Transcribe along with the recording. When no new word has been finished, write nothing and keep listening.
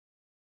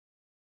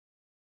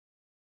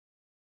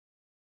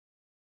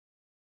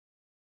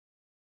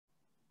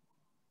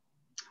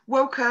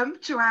Welcome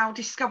to our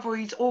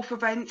Discoveries Author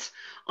event.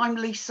 I'm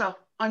Lisa.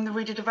 I'm the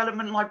Reader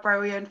Development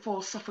Librarian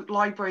for Suffolk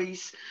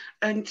Libraries,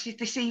 and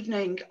this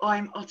evening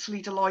I'm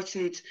utterly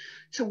delighted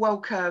to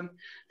welcome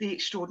the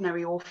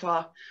extraordinary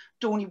author,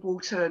 Dawnie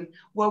Walton.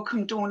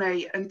 Welcome,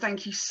 Dawnie, and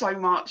thank you so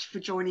much for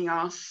joining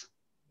us.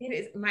 It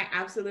is my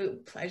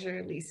absolute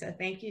pleasure, Lisa.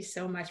 Thank you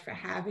so much for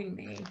having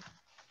me.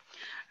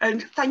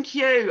 And thank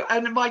you.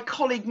 And my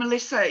colleague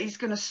Melissa is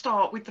going to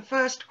start with the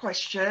first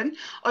question.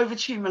 Over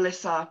to you,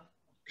 Melissa.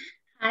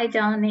 Hi,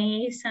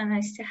 Dawnie. So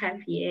nice to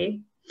have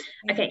you.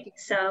 Okay,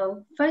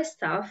 so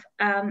first off,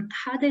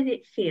 how did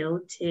it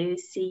feel to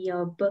see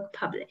your book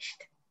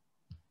published?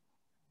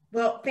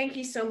 Well, thank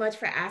you so much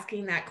for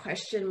asking that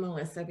question,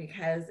 Melissa,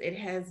 because it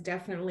has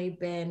definitely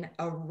been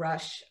a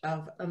rush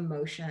of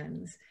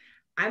emotions.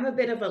 I'm a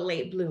bit of a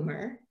late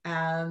bloomer.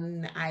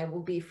 I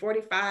will be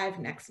 45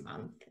 next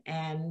month.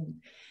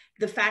 And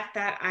the fact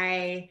that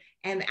I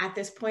am at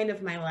this point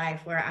of my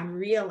life where I'm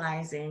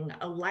realizing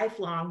a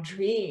lifelong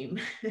dream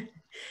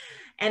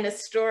and a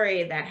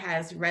story that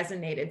has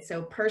resonated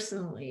so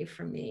personally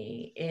for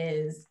me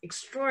is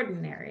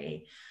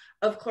extraordinary.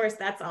 Of course,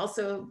 that's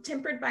also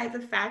tempered by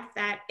the fact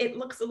that it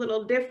looks a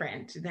little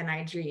different than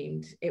I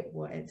dreamed it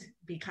would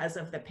because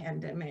of the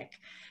pandemic.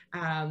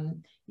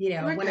 One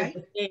of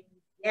the things,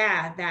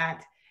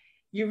 that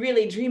you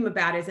really dream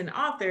about as an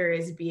author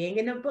is being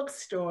in a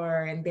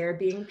bookstore and there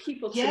being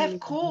people to meet. Of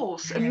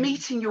course, and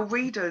meeting your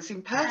readers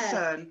in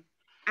person.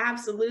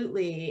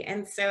 Absolutely.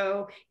 And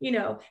so,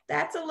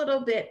 that's a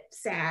little bit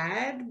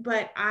sad,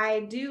 but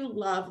I do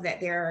love that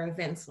there are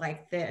events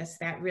like this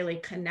that really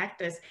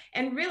connect us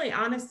and really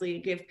honestly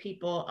give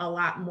people a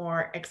lot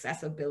more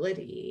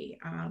accessibility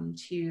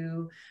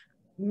to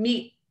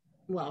meet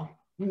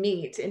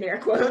in air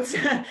quotes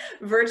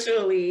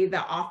virtually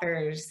the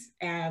authors,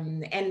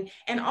 and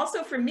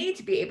also for me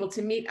to be able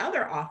to meet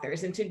other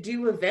authors and to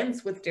do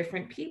events with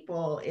different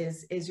people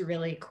is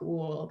really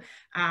cool.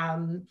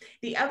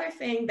 The other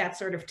thing that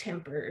sort of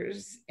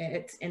tempers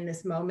it in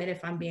this moment,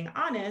 if I'm being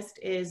honest,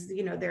 is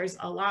there's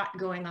a lot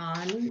going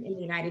on in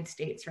the United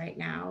States right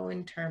now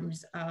in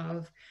terms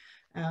of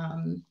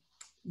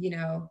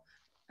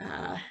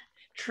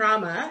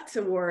trauma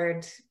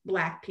toward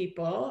Black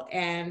people,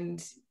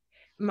 and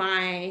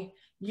my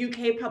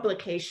UK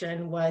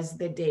publication was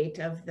the date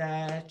of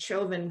the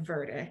Chauvin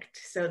verdict.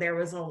 So there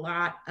was a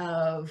lot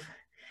of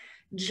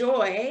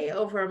joy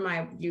over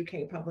my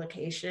UK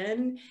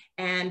publication,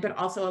 but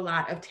also a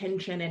lot of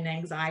tension and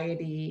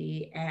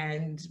anxiety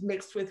and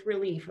mixed with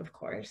relief, of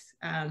course.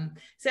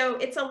 So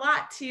it's a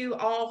lot to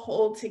all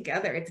hold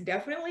together. It's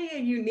definitely a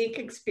unique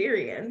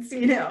experience.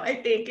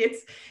 I think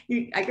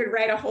I could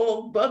write a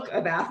whole book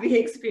about the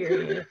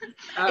experience.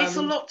 It's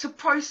a lot to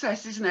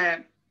process, isn't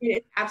it?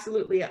 It's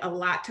absolutely a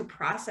lot to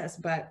process,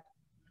 but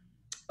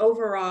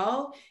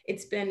overall,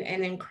 it's been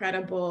an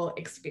incredible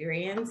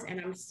experience,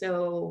 and I'm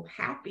so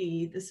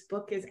happy this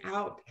book is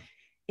out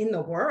in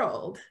the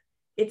world.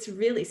 It's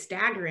really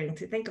staggering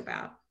to think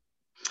about.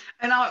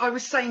 And I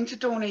was saying to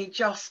Dawnie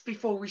just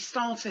before we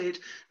started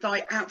that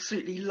I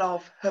absolutely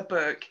love her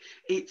book.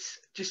 It's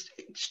just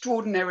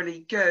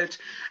extraordinarily good,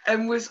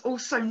 and was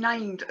also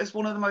named as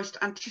one of the most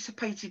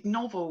anticipated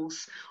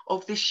novels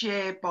of this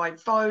year by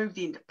Vogue,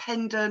 The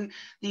Independent,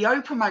 the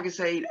Opal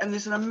magazine. And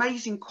there's an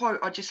amazing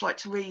quote I'd just like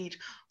to read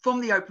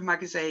from the Opal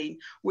magazine,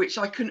 which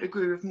I couldn't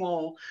agree with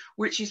more,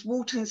 which is: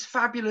 Walton's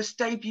fabulous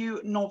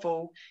debut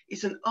novel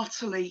is an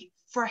utterly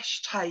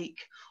fresh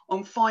take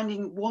on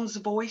finding one's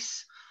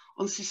voice,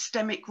 on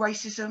systemic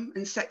racism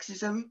and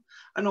sexism,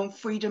 and on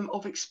freedom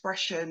of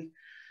expression.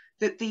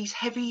 That these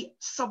heavy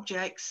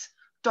subjects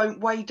don't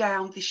weigh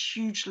down this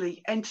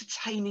hugely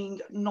entertaining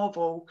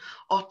novel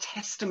are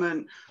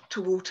testament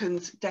to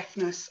Walton's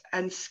deftness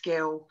and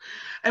skill.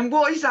 And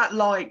what is that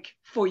like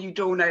for you,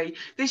 Dawnie?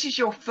 This is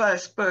your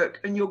first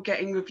book and you're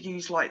getting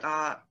reviews like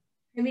that.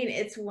 I mean,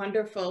 it's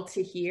wonderful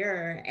to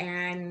hear,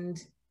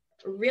 and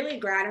really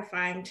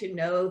gratifying to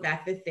know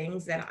that the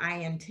things that I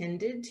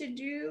intended to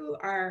do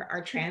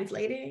are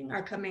translating,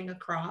 are coming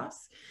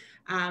across,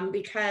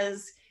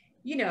 because,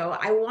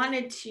 I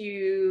wanted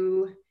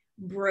to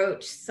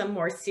broach some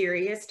more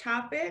serious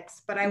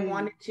topics, but I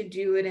wanted to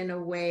do it in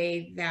a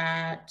way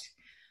that,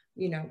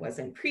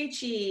 wasn't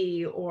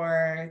preachy,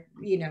 or,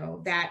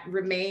 that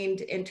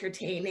remained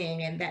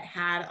entertaining and that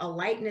had a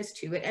lightness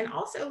to it, and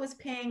also was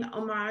paying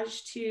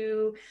homage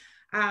to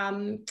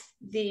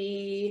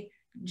the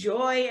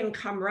joy and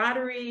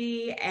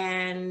camaraderie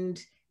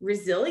and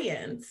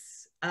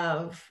resilience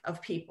of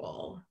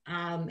people.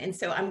 And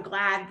so I'm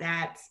glad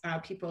that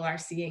people are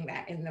seeing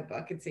that in the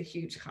book. It's a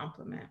huge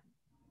compliment.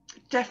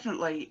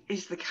 Definitely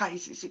is the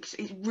case.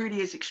 It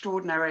really is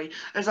extraordinary.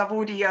 As I've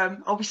already,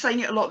 I'll be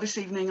saying it a lot this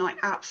evening, I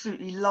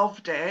absolutely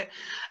loved it.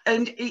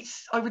 And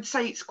I would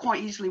say it's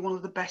quite easily one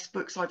of the best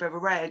books I've ever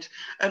read.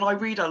 And I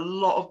read a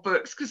lot of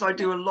books because I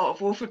do a lot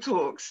of author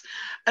talks.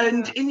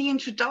 And in the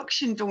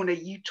introduction, Dawnie,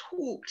 you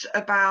talked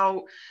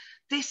about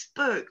this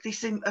book,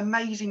 this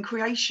amazing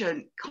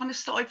creation, kind of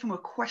started from a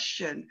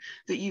question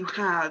that you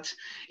had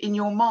in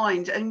your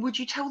mind. And would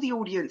you tell the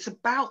audience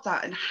about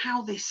that and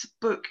how this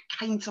book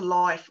came to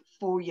life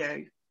for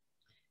you?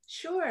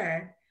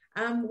 Sure.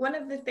 One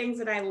of the things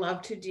that I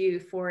love to do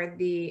for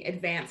the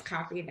advanced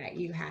copy that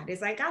you had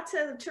is I got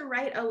to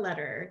write a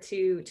letter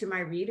to my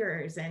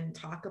readers and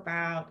talk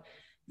about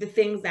the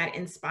things that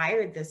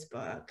inspired this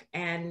book.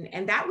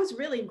 And that was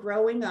really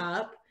growing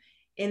up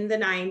in the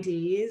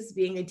 90s,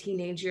 being a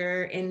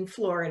teenager in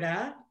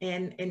Florida,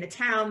 in a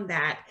town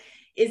that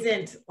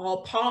isn't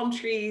all palm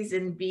trees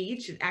and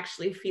beach. It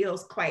actually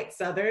feels quite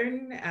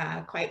Southern,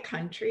 quite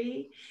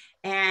country,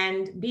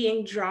 and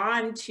being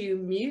drawn to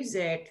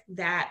music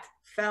that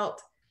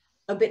felt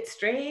a bit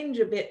strange,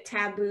 a bit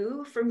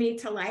taboo for me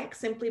to like,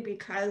 simply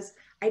because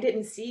I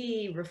didn't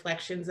see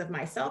reflections of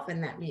myself in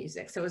that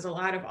music. So it was a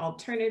lot of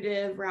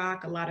alternative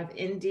rock, a lot of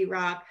indie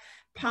rock,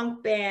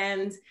 punk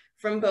bands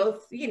from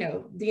both, you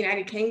know, the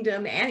United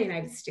Kingdom and the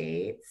United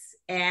States.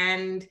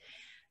 And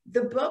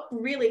the book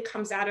really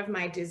comes out of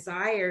my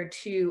desire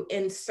to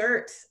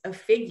insert a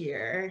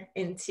figure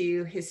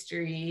into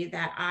history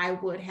that I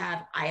would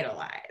have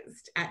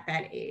idolized at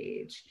that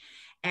age.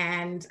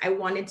 And I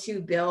wanted to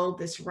build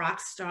this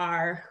rock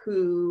star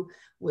who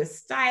was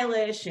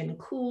stylish and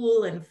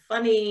cool and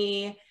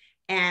funny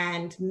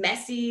and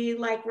messy,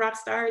 like rock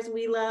stars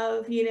we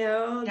love, you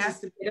know,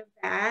 just a bit of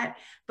that,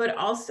 but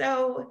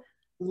also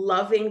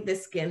loving the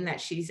skin that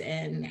she's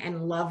in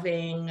and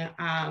loving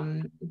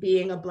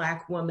being a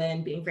Black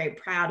woman, being very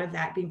proud of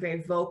that, being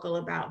very vocal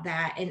about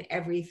that and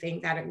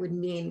everything that it would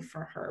mean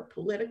for her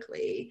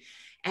politically.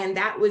 And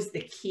that was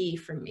the key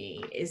for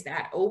me, is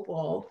that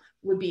Opal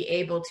would be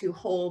able to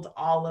hold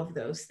all of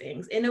those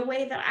things in a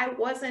way that I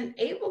wasn't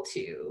able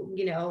to,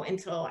 you know,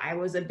 until I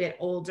was a bit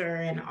older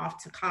and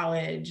off to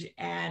college,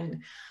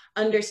 and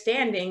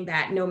understanding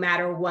that no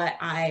matter what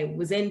I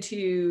was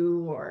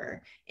into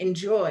or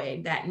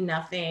enjoyed, that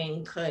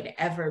nothing could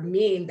ever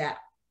mean that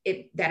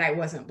I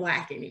wasn't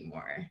Black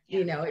anymore. Yeah.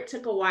 You know, it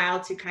took a while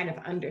to kind of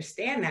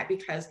understand that,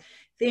 because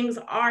things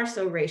are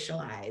so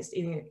racialized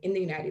in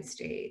the United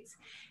States.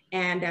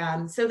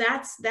 And so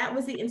that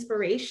was the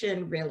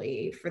inspiration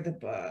really for the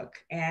book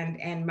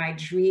and my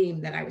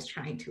dream that I was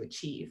trying to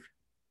achieve.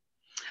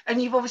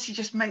 And you've obviously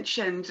just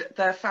mentioned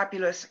the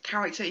fabulous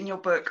character in your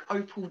book,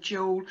 Opal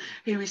Jewel,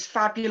 who is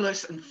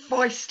fabulous and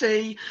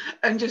feisty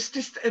and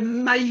just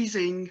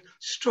amazing,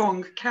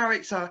 strong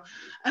character.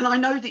 And I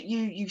know that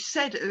you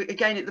said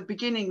again at the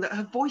beginning that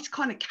her voice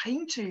kind of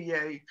came to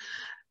you.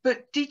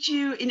 But did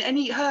you, in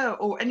her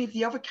or any of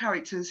the other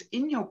characters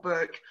in your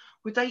book,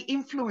 were they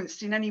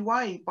influenced in any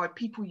way by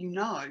people you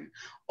know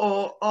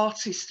or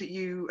artists that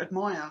you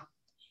admire?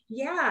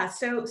 Yeah,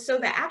 so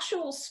the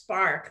actual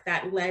spark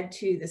that led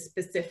to the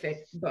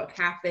specific book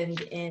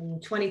happened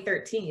in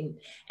 2013.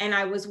 And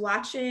I was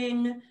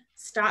watching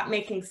Stop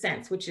Making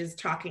Sense, which is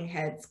Talking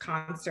Heads'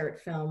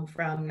 concert film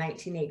from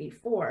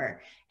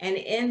 1984. And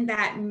in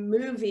that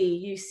movie,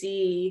 you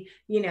see,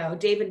 you know,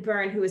 David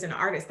Byrne, who is an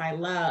artist I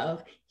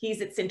love.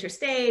 He's at center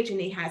stage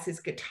and he has his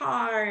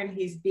guitar and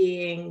he's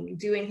doing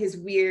his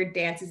weird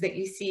dances that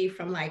you see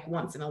from like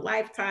Once in a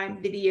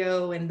Lifetime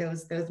video and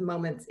those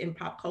moments in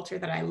pop culture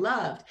that I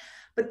loved.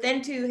 But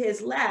then to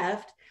his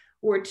left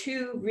were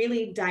two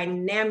really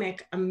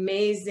dynamic,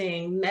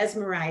 amazing,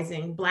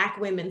 mesmerizing Black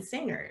women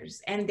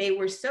singers. And they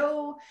were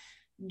so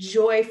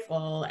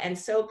joyful and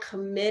so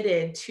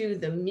committed to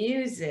the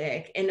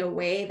music in a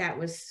way that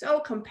was so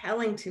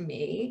compelling to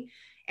me.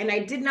 And I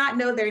did not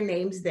know their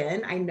names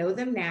then. I know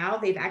them now.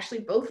 They've actually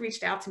both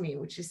reached out to me,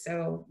 which is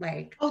so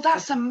like— oh,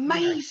 that's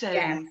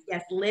amazing.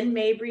 Yes, Lynn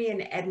Mabry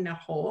and Edna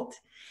Holt.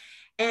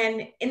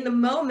 And in the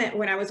moment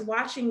when I was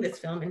watching this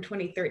film in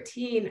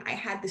 2013, I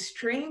had the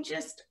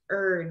strangest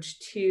urge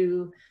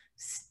to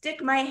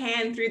stick my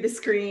hand through the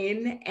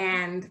screen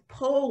and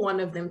pull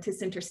one of them to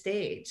center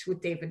stage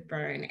with David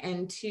Byrne,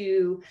 and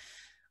to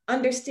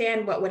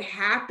understand what would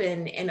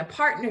happen in a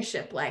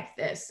partnership like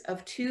this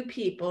of two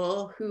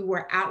people who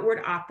were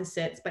outward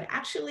opposites, but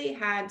actually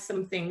had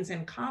some things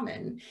in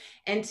common,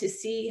 and to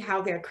see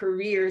how their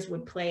careers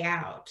would play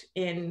out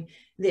in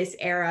this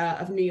era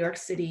of New York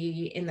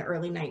City in the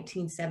early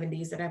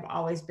 1970s that I've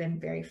always been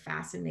very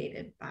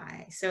fascinated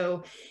by.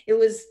 So it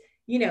was,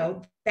 you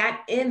know,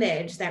 that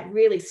image that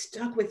really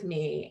stuck with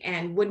me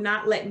and would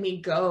not let me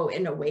go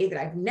in a way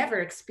that I've never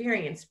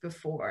experienced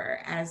before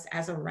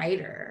as a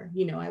writer.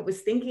 You know, I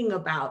was thinking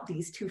about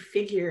these two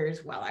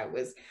figures while I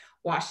was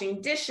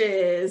washing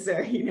dishes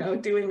or, you know,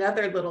 doing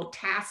other little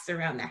tasks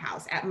around the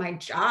house at my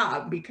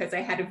job, because I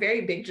had a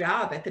very big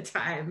job at the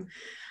time.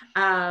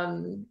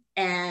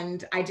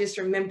 And I just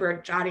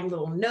remember jotting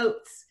little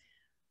notes,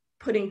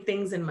 putting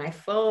things in my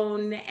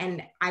phone,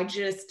 and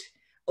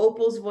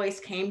Opal's voice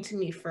came to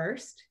me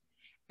first.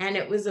 And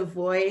it was a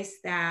voice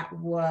that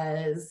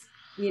was,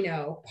 you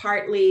know,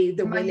 partly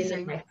the women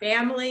in my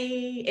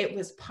family. It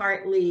was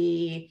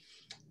partly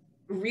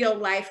real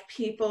life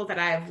people that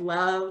I've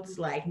loved,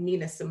 like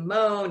Nina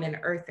Simone and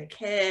Eartha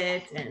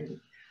Kitt and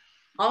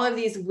all of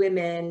these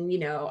women, you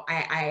know,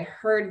 I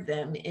heard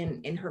them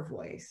in her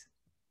voice.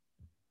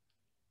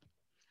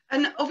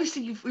 And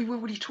obviously we've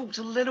already talked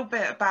a little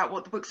bit about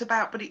what the book's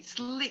about, but it's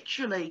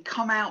literally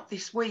come out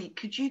this week.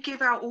 Could you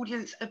give our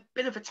audience a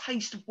bit of a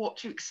taste of what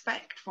to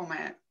expect from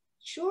it?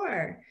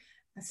 Sure.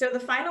 So the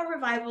final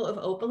revival of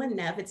Opal and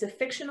Nev, it's a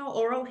fictional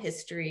oral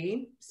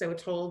history, so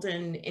told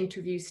in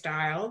interview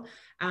style.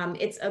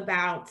 It's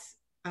about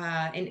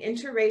an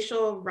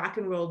interracial rock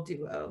and roll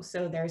duo.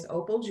 So there's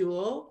Opal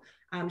Jewel.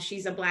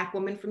 She's a Black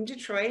woman from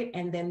Detroit.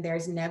 And then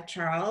there's Nev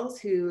Charles,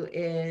 who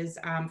is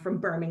from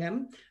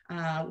Birmingham,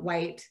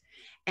 white.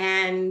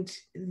 And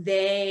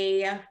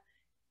they,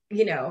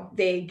 you know,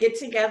 they get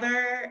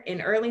together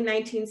in early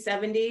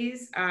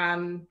 1970s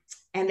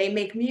and they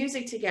make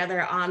music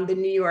together on the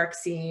New York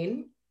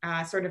scene,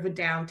 sort of a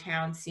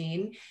downtown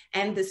scene.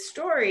 And the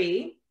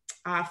story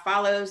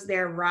follows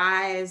their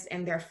rise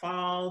and their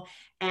fall,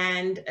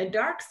 and a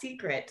dark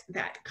secret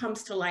that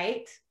comes to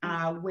light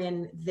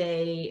when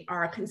they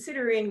are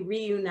considering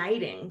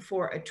reuniting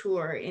for a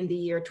tour in the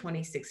year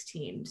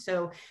 2016.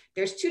 So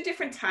there's two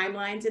different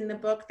timelines in the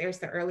book. There's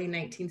the early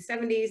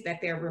 1970s that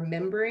they're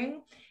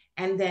remembering,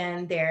 and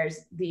then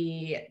there's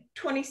the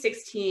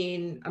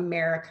 2016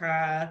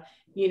 America,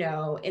 you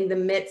know, in the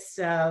midst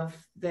of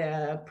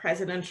the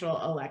presidential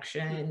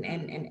election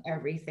and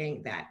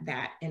everything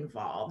that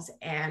involves.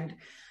 And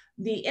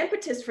the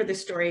impetus for the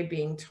story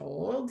being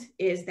told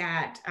is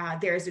that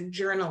there's a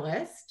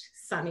journalist,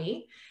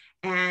 Sunny,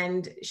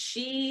 and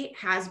she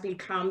has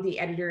become the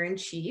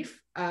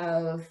editor-in-chief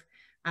of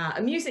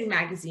a music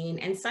magazine.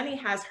 And Sunny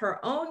has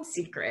her own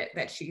secret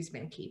that she's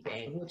been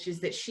keeping, which is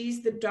that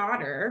she's the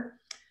daughter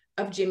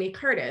of Jimmy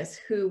Curtis,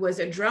 who was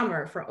a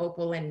drummer for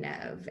Opal and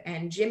Nev.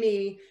 And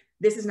Jimmy,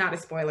 this is not a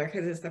spoiler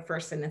because it's the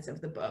first sentence of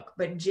the book,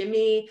 but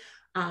Jimmy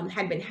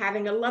had been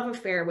having a love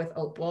affair with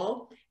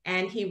Opal,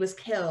 and he was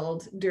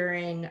killed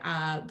during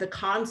the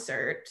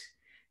concert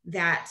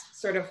that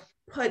sort of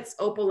puts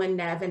Opal and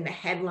Nev in the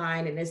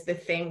headline and is the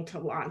thing to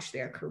launch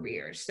their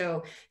careers.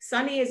 So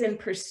Sunny is in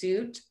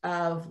pursuit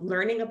of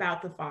learning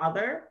about the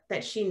father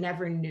that she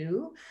never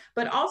knew,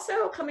 but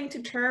also coming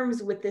to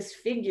terms with this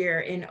figure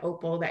in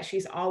Opal that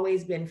she's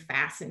always been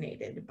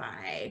fascinated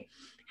by,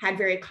 had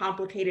very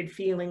complicated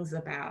feelings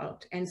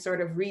about, and sort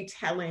of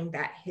retelling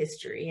that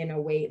history in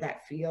a way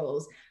that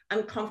feels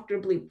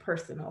uncomfortably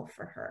personal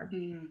for her.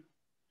 Mm.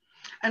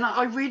 And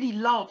I really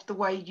loved the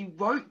way you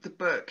wrote the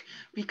book,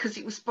 because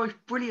it was both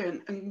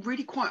brilliant and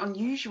really quite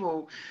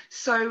unusual.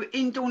 So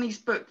in Dawnie's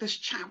book, there's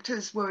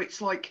chapters where it's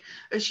like,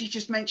 as you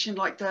just mentioned,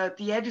 like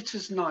the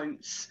editor's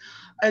notes.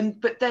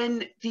 But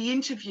then the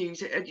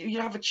interviews, you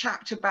have a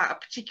chapter about a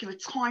particular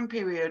time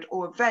period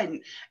or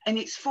event, and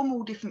it's from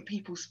all different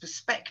people's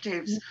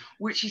perspectives,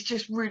 which is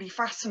just really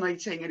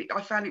fascinating. And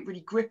I found it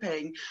really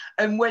gripping.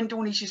 And when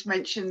Dawnie just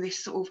mentioned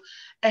this sort of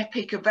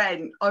epic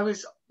event, I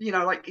was, you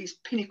know, like it's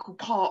pinnacle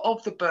part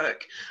of the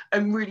book,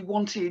 and really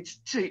wanted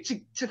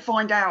to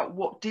find out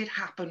what did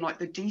happen, like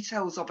the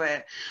details of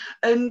it.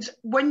 And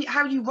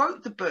how you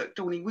wrote the book,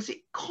 Dawnie, was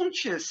it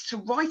conscious to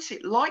write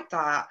it like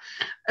that,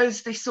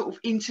 as this sort of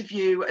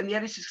interview, and the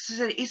editor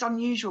said it is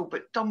unusual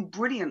but done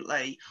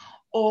brilliantly,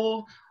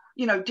 or,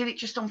 you know, did it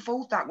just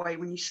unfold that way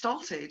when you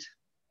started?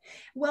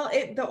 Well,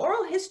 the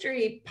oral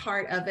history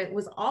part of it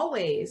was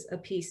always a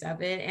piece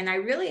of it. And I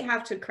really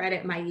have to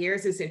credit my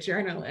years as a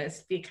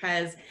journalist,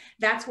 because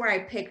that's where I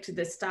picked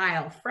the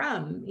style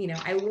from. You know,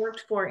 I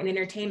worked for an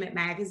entertainment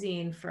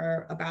magazine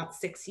for about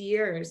 6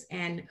 years,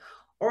 and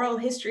oral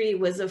history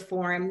was a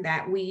form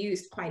that we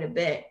used quite a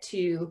bit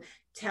to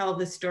tell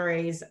the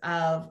stories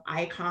of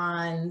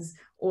icons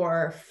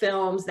or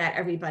films that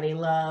everybody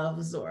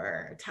loves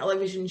or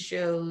television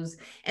shows.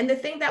 And the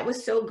thing that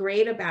was so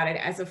great about it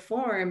as a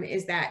form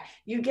is that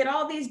you get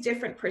all these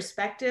different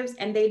perspectives,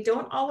 and they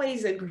don't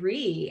always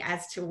agree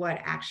as to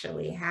what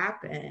actually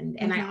happened.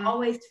 And I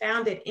always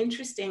found it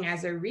interesting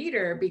as a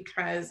reader,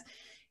 because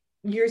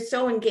you're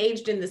so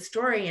engaged in the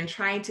story and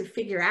trying to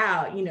figure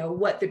out, you know,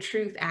 what the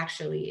truth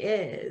actually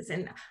is.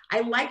 And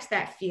I liked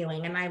that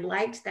feeling, and I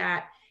liked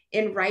that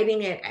in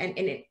writing it and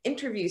in an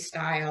interview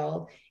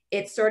style,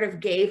 it sort of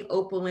gave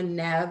Opal and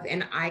Nev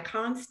an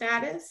icon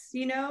status,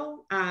 you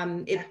know,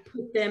 it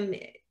put them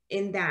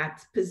in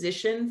that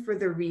position for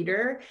the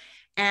reader.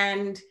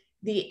 And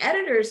the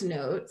editor's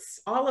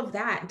notes, all of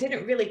that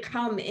didn't really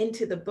come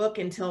into the book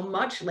until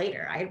much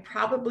later. I had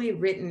probably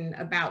written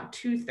about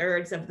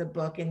 2/3 of the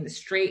book in the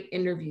straight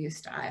interview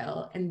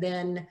style. And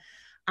then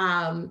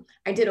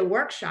I did a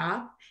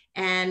workshop,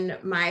 and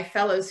my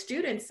fellow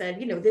students said,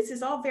 you know, this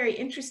is all very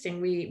interesting.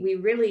 We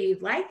really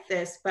like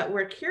this, but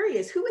we're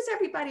curious, who is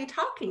everybody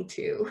talking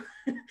to?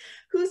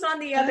 Who's on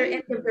the other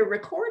end of the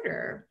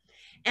recorder?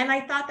 And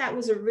I thought that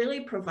was a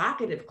really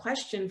provocative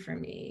question for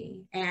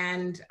me.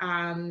 And,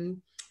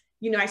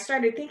 you know, I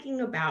started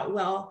thinking about,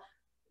 well,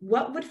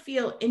 what would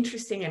feel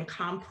interesting and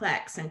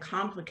complex and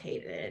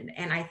complicated?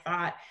 And I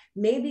thought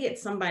maybe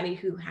it's somebody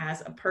who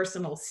has a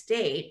personal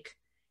stake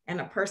and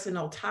a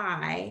personal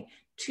tie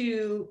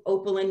to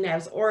Opal and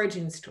Nev's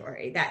origin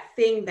story, that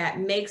thing that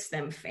makes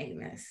them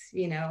famous,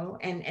 you know,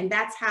 and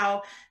that's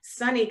how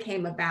Sunny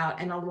came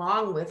about, and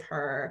along with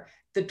her,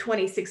 the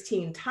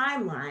 2016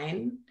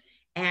 timeline,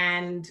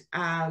 and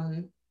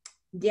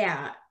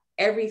yeah,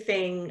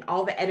 everything,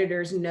 all the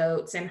editor's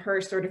notes, and her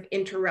sort of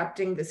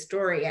interrupting the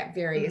story at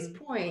various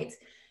points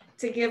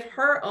to give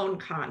her own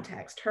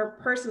context, her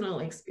personal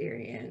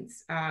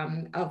experience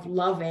of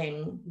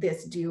loving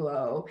this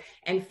duo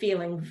and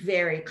feeling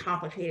very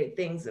complicated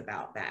things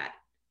about that.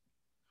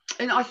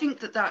 And I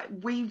think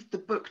that weaved the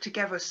book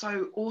together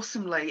so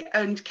awesomely.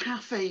 And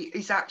Kathy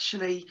is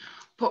actually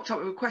popped up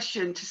with a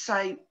question to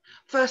say,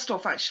 first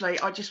off, actually,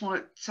 I just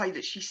want to say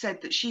that she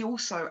said that she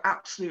also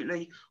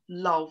absolutely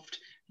loved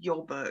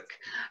your book.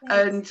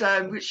 Thanks.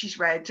 And which she's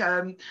read.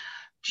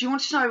 She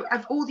wants to know,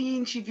 of all the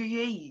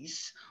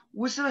interviewees,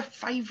 was there a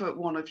favourite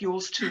one of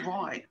yours to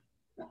write?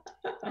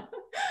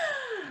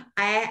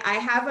 I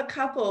have a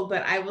couple,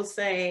 but I will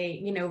say,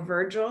 you know,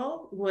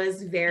 Virgil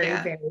was very,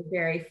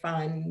 very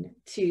fun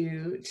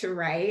to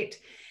write.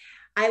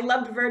 I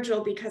loved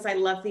Virgil because I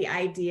love the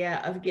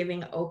idea of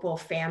giving Opal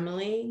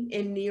family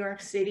in New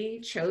York City.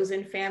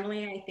 Chosen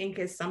family, I think,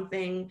 is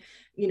something,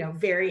 you know,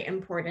 very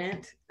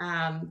important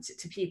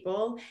to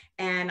people.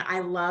 And I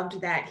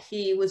loved that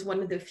he was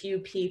one of the few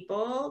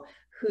people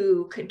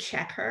who could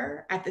check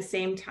her at the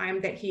same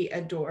time that he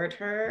adored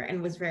her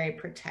and was very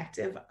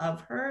protective of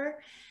her.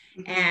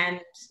 And,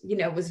 you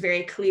know, was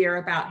very clear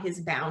about his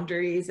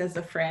boundaries as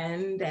a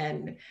friend.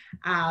 And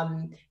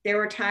there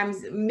were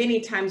times,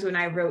 many times when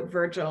I wrote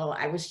Virgil,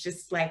 I was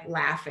just like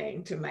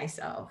laughing to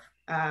myself.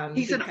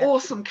 He's an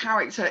awesome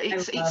character.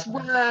 It's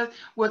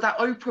where that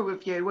Oprah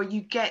review where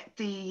you get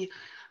the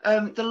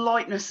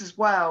lightness as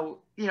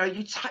well. You know,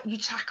 you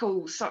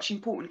tackle such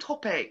important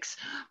topics,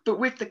 but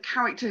with the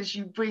characters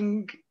you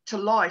bring to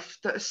life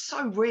that are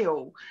so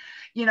real.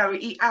 You know,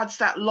 he adds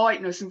that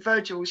lightness, and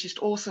Virgil was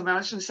just awesome. And I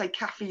was going to say,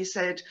 Kathy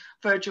said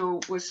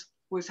Virgil was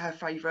her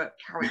favourite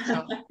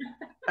character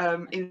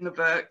in the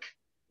book.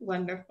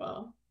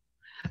 Wonderful.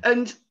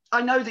 And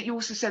I know that you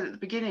also said at the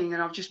beginning,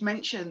 and I've just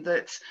mentioned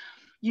that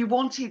you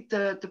wanted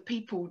the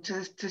people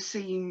to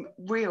seem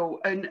real,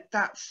 and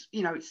that's,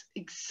 you know, it's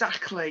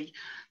exactly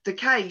the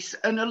case.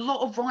 And a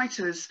lot of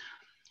writers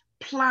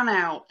plan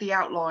out the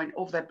outline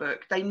of their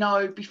book. They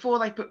know before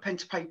they put pen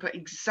to paper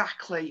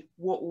exactly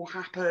what will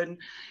happen,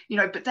 you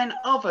know, but then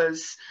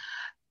others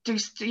do,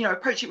 you know,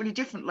 approach it really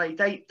differently.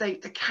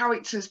 The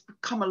characters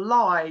become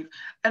alive,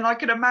 and I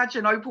can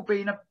imagine Opal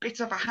being a bit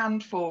of a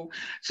handful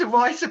to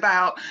write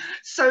about.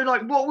 So,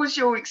 like, what was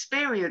your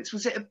experience?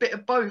 Was it a bit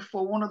of both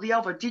or one or the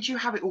other? Did you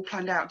have it all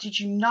planned out? Did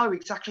you know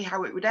exactly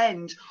how it would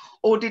end,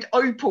 or did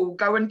Opal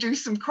go and do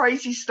some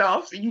crazy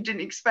stuff that you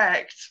didn't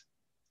expect?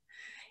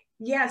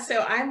 Yeah,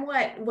 so I'm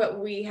what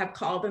we have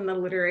called in the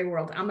literary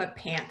world, I'm a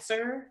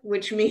pantser,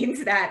 which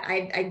means that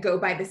I go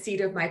by the seat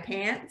of my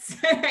pants.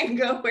 I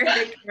go where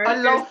the characters I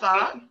love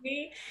that. take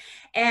me.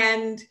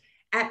 And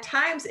at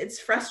times it's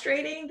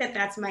frustrating that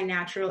that's my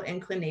natural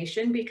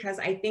inclination, because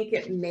I think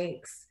it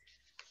makes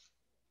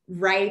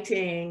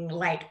writing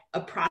like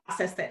a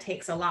process that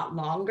takes a lot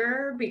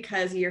longer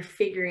because you're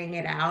figuring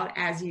it out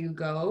as you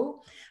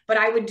go. But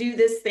I would do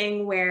this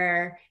thing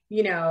where,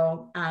 you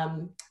know,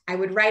 I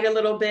would write a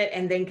little bit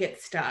and then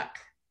get stuck,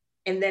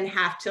 and then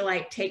have to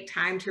like take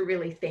time to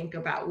really think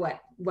about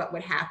what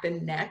would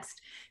happen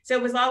next. So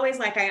it was always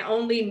like I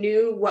only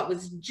knew what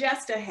was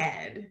just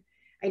ahead.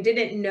 I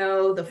didn't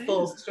know the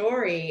full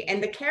story,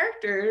 and the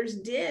characters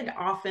did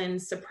often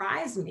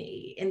surprise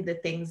me in the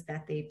things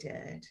that they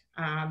did.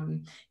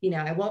 You know,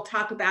 I won't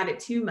talk about it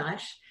too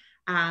much,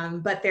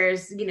 but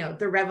there's, you know,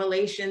 the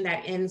revelation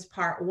that ends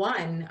part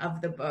 1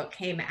 of the book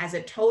came as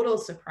a total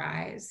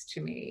surprise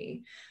to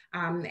me.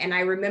 And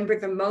I remember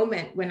the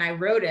moment when I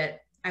wrote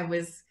it. I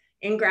was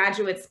in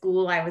graduate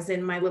school. I was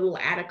in my little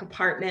attic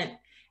apartment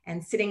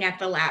and sitting at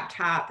the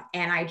laptop,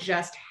 and I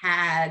just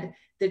had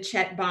the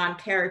Chet Bond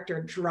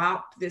character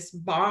drop this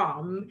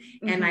bomb,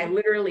 and I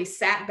literally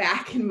sat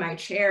back in my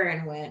chair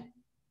and went,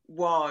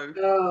 whoa.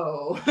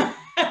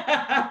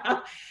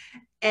 Oh.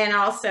 And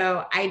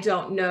also, I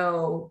don't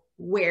know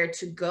where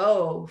to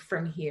go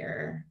from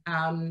here.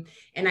 And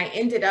I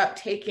ended up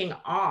taking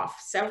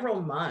off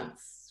several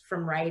months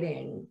from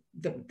writing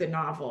the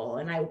novel.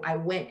 And I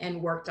went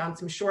and worked on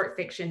some short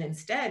fiction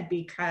instead,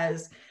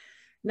 because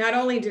not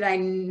only did I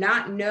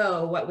not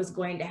know what was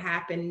going to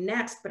happen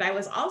next, but I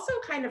was also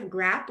kind of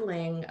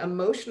grappling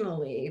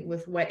emotionally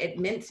with what it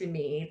meant to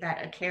me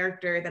that a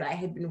character that I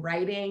had been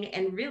writing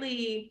and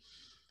really,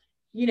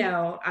 you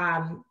know,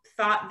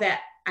 thought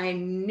that I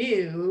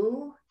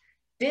knew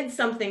did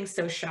something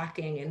so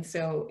shocking and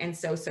so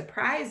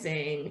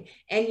surprising.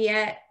 And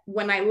yet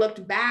when I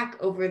looked back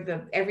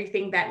over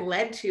everything that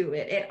led to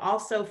it, it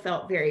also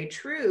felt very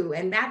true.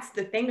 And that's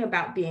the thing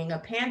about being a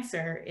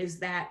pantser, is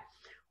that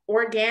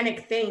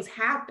organic things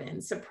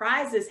happen,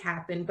 surprises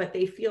happen, but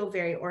they feel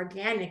very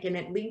organic. And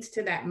it leads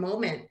to that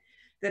moment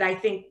that I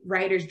think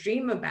writers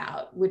dream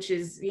about, which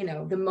is, you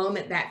know, the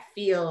moment that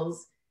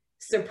feels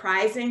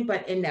surprising,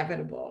 but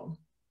inevitable.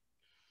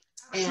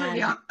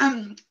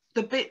 Absolutely.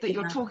 The bit that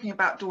you're talking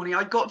about, Dawnie,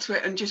 I got to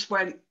it and just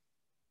went,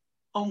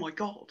 oh my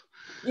God.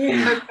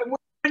 Yeah. And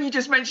when you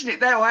just mentioned it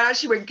there, I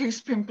actually went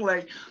goose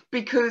pimply,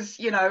 because,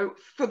 you know,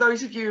 for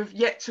those of you who have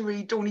yet to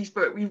read Dawnie's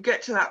book, you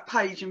get to that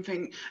page and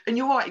think, and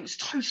you're right, it was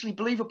totally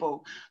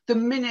believable. The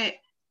minute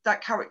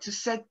that character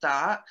said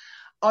that,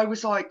 I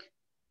was like,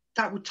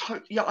 that would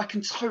yeah, I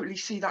can totally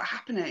see that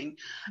happening.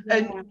 Yeah.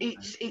 And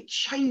it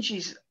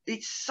changes,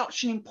 it's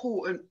such an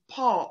important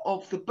part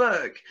of the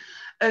book.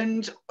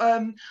 And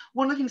one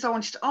of the things I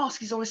wanted to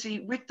ask is,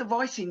 obviously with the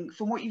writing,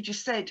 from what you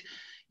just said,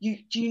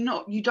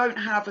 you don't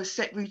have a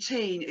set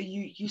routine,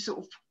 you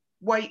sort of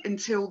wait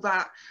until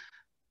that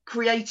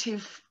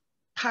creative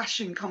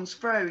passion comes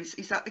through.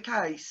 Is that the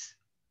case?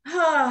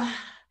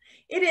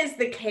 It is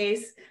the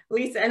case,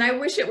 Lisa, and I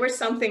wish it were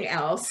something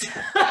else.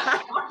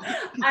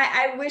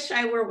 I wish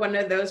I were one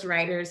of those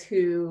writers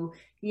who,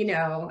 you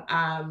know,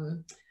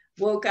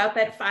 woke up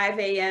at 5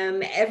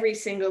 a.m. every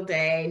single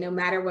day, no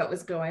matter what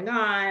was going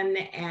on,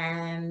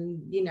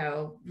 and, you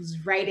know,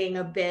 was writing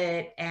a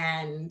bit.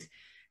 And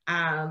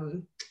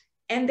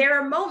there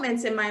are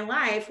moments in my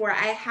life where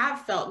I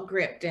have felt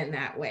gripped in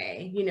that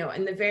way. You know,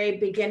 in the very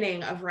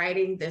beginning of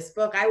writing this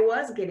book, I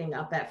was getting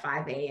up at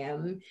 5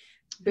 a.m.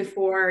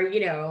 before,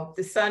 you know,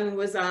 the sun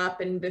was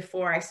up, and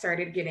before I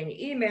started getting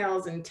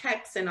emails and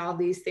texts and all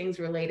these things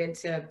related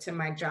to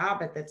my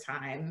job at the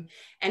time.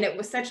 And it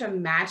was such a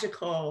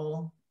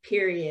magical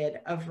period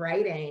of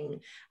writing.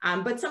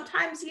 But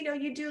sometimes, you know,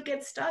 you do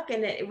get stuck,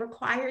 and it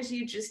requires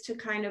you just to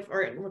kind of,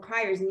 or it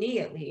requires me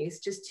at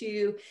least, just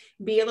to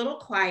be a little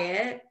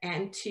quiet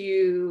and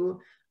to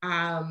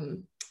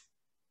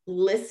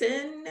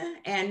listen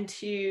and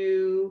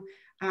to,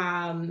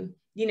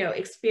 you know,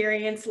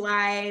 experience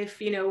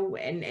life, you know,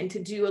 and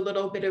to do a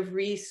little bit of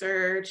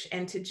research,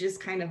 and to just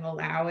kind of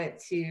allow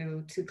it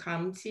to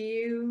come to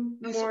you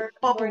more,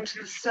 bubble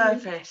to the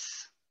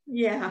surface.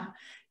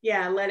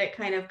 Yeah, let it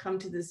kind of come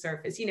to the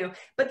surface, you know.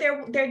 But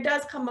there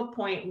does come a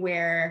point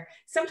where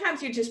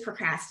sometimes you're just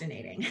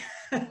procrastinating.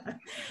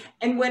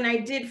 And when I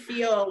did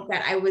feel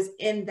that I was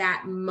in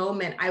that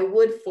moment, I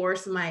would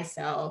force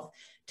myself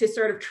to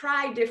sort of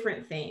try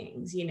different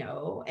things, you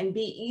know, and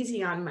be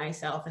easy on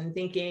myself, and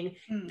thinking,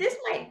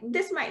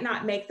 this might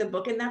not make the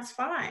book, and that's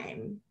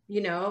fine.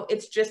 You know,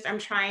 it's just, I'm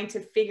trying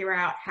to figure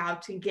out how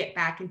to get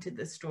back into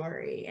the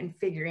story and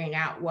figuring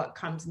out what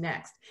comes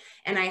next.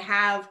 And I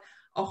have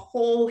a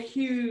whole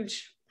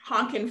huge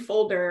honking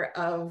folder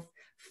of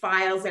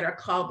files that are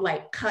called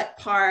like cut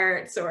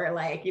parts, or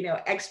like, you know,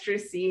 extra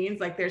scenes.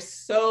 Like, there's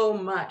so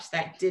much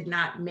that did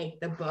not make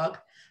the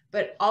book,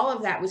 but all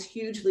of that was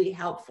hugely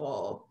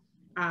helpful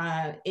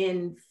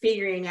in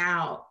figuring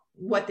out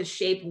what the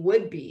shape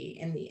would be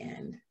in the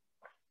end.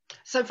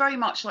 So very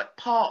much like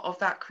part of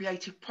that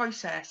creative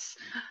process.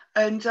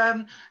 And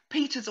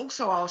Peter's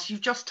also asked, you've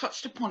just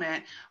touched upon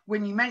it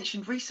when you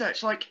mentioned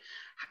research, like,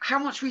 how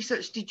much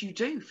research did you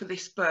do for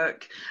this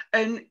book?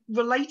 And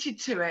related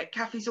to it,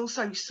 Kathy's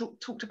also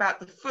talked about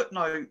the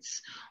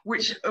footnotes,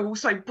 which are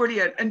also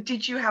brilliant. And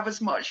did you have as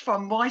much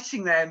fun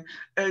writing them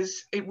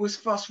as it was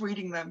for us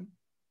reading them?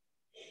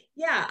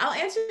 Yeah, I'll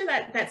answer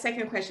that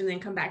second question, then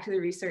come back to the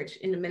research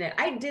in a minute.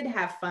 I did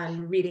have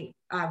fun writing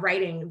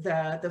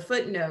the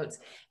footnotes,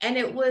 and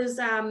it was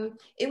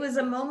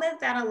a moment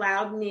that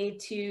allowed me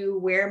to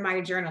wear my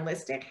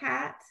journalistic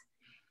hat,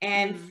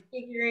 and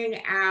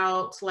figuring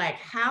out, like,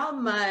 how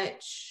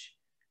much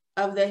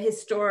of the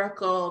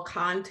historical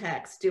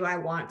context do I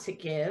want to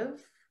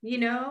give, you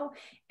know,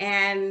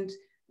 and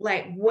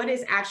like, what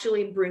is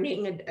actually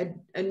bringing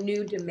a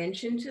new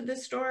dimension to the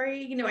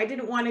story. You know, I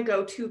didn't want to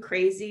go too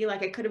crazy.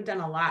 Like, I could have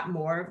done a lot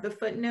more of the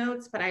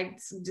footnotes, but I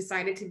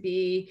decided to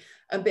be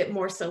a bit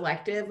more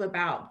selective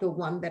about the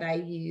one that I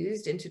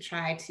used, and to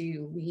try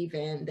to weave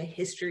in the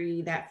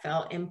history that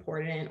felt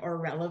important or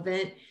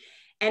relevant.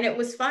 And it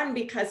was fun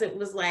because it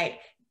was like,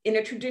 in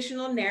a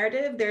traditional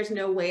narrative, there's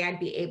no way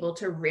I'd be able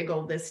to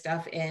wriggle this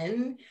stuff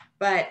in,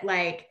 but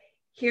like,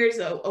 here's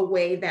a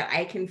way that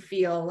I can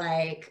feel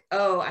like,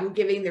 oh, I'm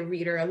giving the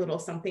reader a little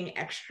something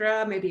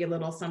extra, maybe a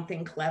little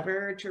something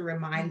clever to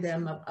remind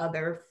them of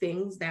other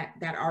things that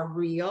are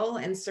real,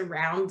 and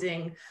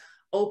surrounding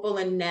Opal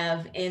and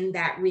Nev in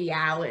that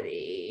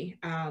reality,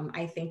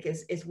 I think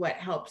is what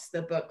helps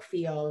the book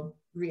feel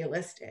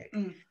realistic.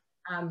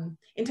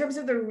 In terms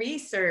of the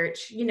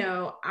research, you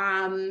know,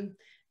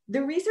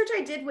 the research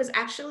I did was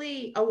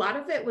actually, a lot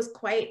of it was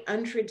quite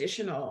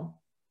untraditional,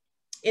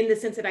 in the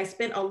sense that I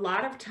spent a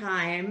lot of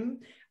time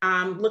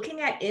looking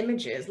at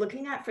images,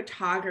 looking at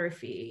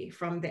photography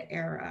from the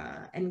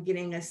era, and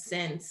getting a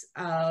sense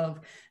of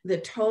the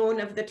tone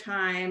of the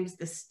times,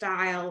 the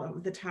style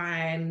of the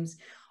times,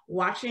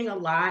 watching a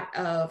lot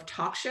of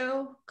talk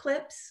show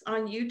clips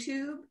on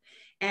YouTube,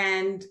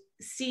 and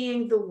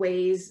seeing the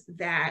ways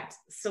that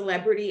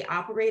celebrity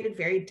operated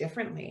very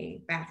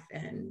differently back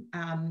then.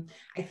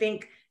 I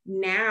think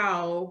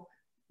now,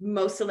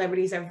 most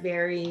celebrities are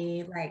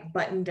very like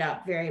buttoned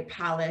up, very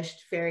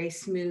polished, very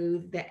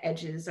smooth. The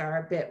edges are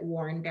a bit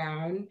worn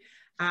down.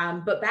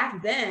 But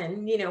back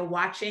then, you know,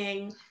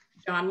 watching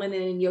John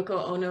Lennon and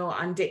Yoko Ono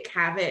on Dick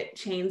Cavett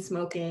chain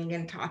smoking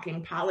and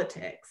talking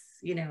politics,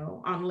 you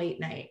know, on late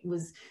night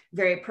was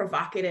very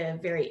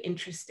provocative, very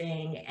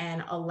interesting,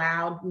 and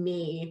allowed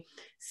me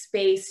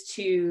space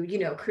to, you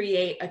know,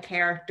 create a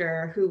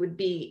character who would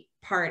be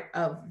part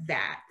of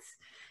that.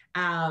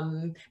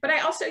 But I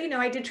also, you know,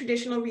 I did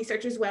traditional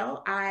research as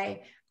well.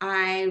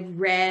 I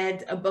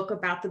read a book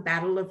about the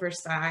Battle of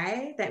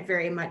Versailles that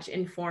very much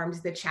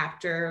informs the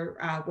chapter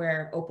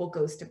where Opal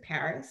goes to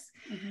Paris.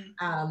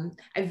 Mm-hmm.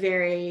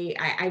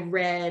 I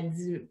read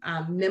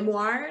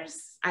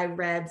memoirs. I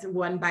read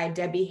one by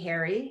Debbie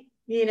Harry,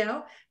 you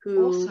know,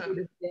 who would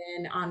have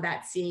been on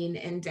that scene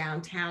in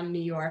downtown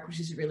New York, which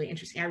is really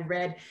interesting. I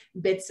read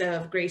bits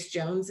of Grace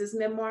Jones's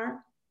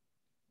memoir.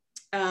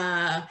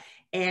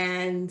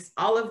 And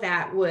all of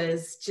that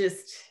was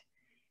just,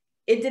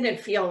 it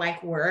didn't feel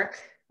like work.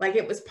 Like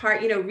it was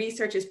part, you know,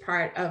 research is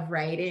part of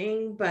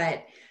writing,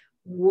 but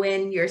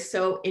when you're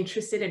so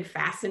interested and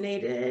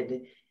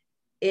fascinated,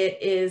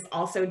 it is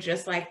also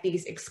just like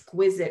these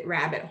exquisite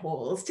rabbit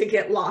holes to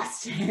get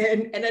lost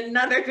in, and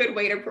another good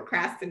way to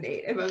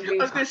procrastinate. I was going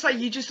to say,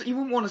 you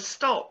wouldn't want to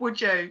stop,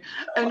 would you?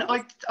 And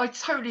I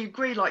totally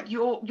agree. Like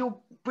you're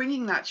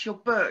bringing that to your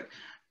book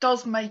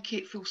does make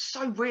it feel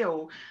so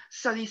real.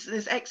 So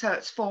there's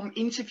excerpts from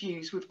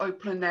interviews with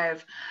Opal and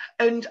Nev,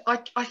 and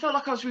I felt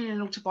like I was reading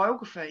an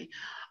autobiography.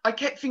 I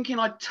kept thinking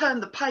I'd turn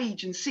the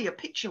page and see a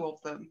picture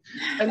of them.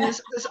 And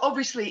there's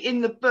obviously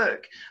in the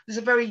book, there's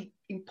a very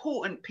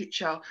important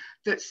picture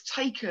that's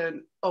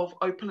taken of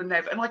Opal and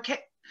Nev. And I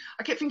kept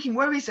thinking,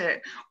 where is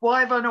it?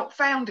 Why have I not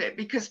found it?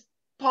 Because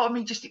part of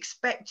me just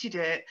expected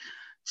it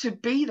to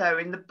be there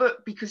in the book,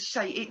 because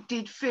say it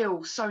did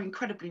feel so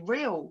incredibly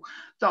real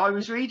that I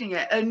was reading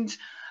it. And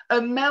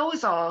Mel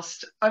has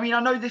asked, I mean, I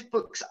know this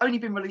book's only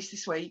been released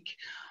this week,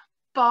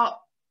 but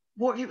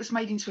what if it was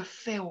made into a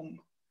film?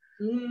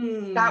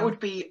 That would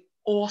be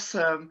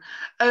awesome.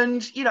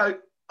 And, you know,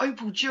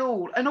 Opal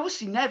Jewel, and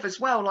obviously Nev as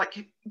well.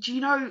 Like, do you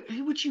know,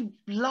 who would you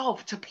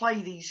love to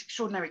play these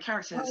extraordinary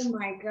characters? Oh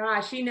my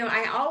gosh. You know,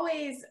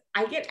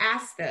 I get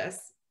asked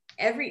this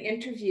every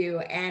interview,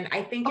 and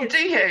I think do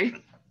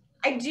you?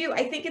 I do.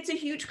 I think it's a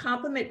huge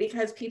compliment,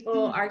 because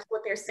people are,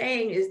 what they're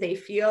saying is they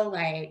feel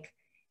like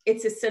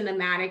it's a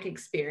cinematic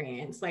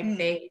experience. Like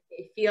they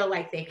feel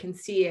like they can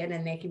see it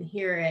and they can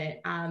hear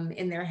it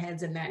in their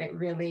heads, and that it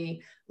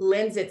really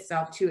lends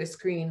itself to a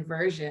screen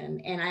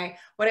version. And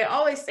what I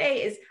always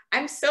say is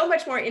I'm so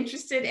much more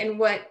interested in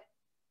what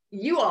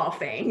you all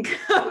think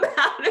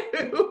about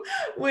who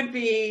would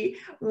be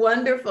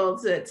wonderful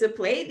to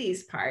play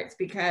these parts,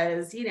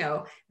 because, you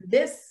know,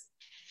 this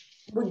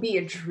would be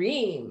a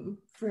dream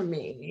for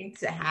me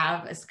to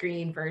have a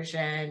screen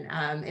version.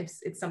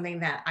 It's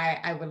something that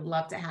I would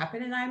love to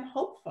happen, and I'm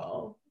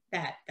hopeful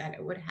that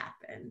it would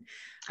happen.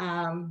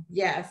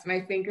 Yes,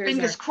 my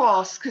fingers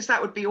crossed, because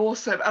that would be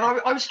awesome.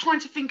 And I was trying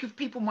to think of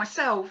people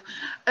myself,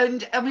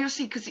 and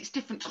obviously because it's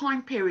different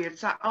time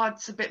periods, that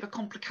adds a bit of a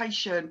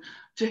complication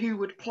to who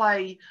would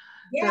play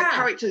the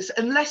characters,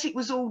 unless it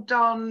was all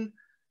done.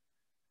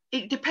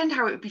 It depends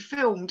how it would be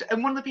filmed.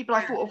 And one of the people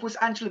I thought of was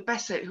Angela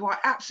Bassett, who I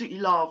absolutely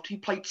loved, who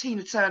played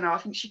Tina Turner. I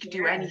think she could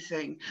do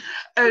anything.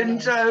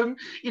 And,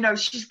 you know,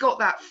 she's got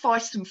that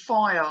feist and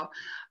fire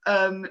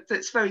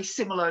that's very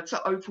similar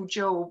to Opal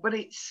Jewel. But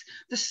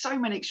there's so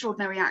many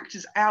extraordinary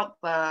actors out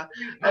there.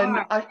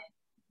 And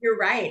you're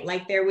right.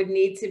 Like there would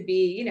need to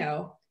be, you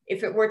know,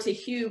 if it were to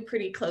hew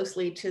pretty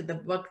closely to the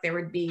book, there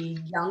would be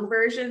young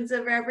versions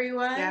of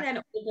everyone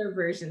and older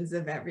versions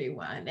of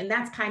everyone. And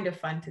that's kind of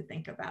fun to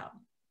think about.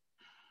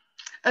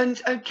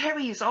 And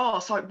Kerry has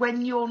asked, like,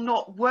 when you're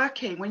not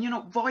working, when you're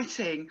not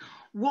writing,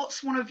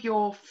 what's one of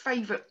your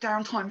favourite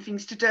downtime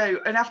things to do?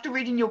 And after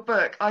reading your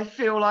book, I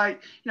feel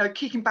like, you know,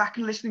 kicking back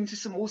and listening to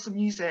some awesome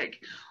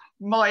music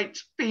might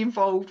be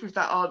involved with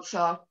that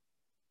answer.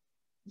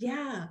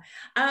 Yeah,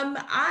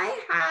 I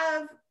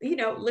have, you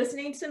know,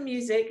 listening to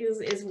music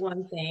is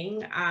one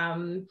thing,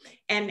 and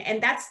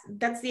that's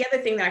the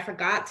other thing that I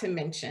forgot to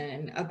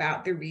mention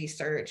about the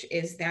research,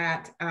 is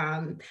that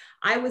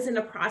I was in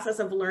the process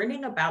of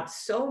learning about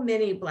so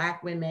many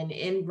Black women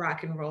in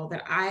rock and roll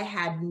that I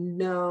had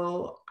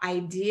no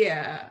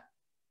idea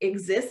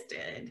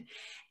existed.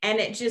 And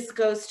it just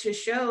goes to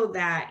show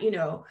that, you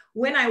know,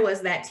 when I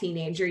was that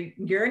teenager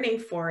yearning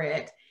for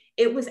it,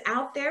 it was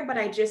out there, but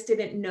I just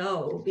didn't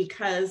know,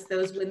 because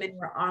those women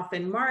were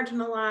often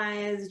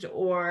marginalized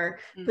or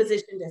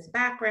positioned as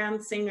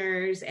background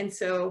singers. And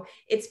so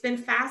it's been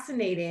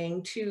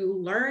fascinating to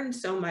learn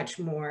so much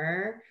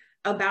more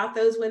about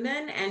those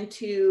women and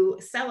to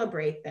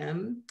celebrate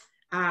them.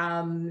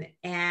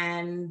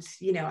 And,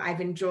 you know,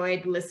 I've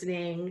enjoyed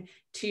listening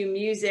to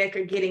music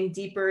or getting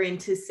deeper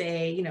into,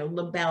 say, you know,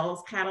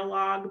 LaBelle's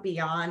catalog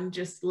beyond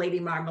just Lady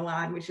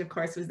Marmalade, which of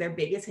course was their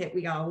biggest hit.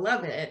 We all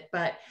love it.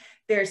 But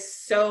there's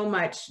so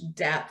much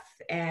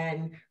depth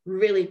and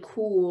really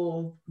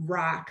cool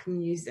rock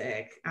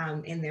music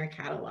in their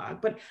catalog.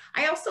 But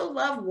I also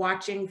love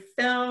watching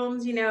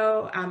films. You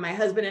know, my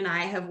husband and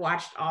I have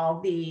watched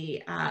all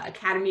the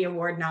Academy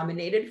Award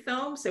nominated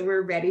films, so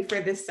we're ready for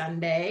this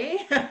Sunday.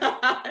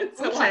 And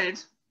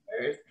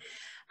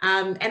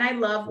I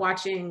love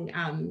watching,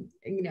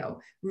 you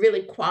know,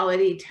 really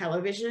quality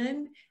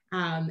television.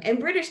 And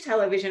British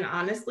television,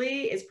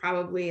 honestly, is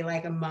probably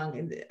like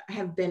among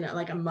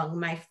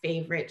my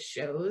favorite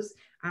shows.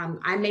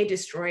 I May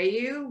Destroy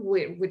You,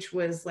 which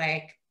was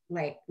like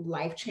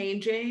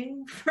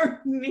life-changing for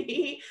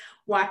me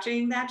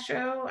watching that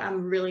show.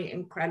 Really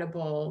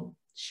incredible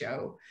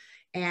show.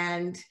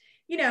 And,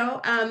 you know,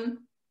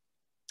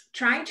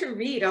 trying to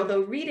read,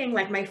 although reading,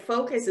 like my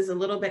focus is a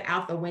little bit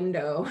out the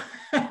window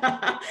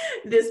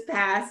this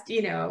past,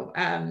 you know,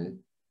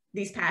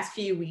 these past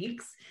few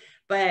weeks.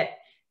 But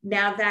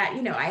now that,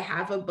 you know, I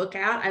have a book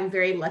out, I'm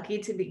very lucky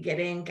to be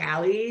getting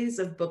galleys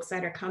of books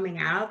that are coming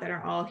out that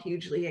are all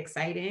hugely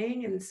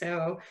exciting. And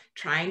so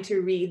trying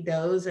to read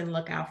those and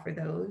look out for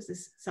those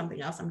is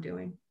something else I'm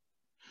doing.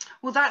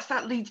 Well,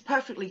 that leads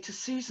perfectly to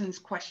Susan's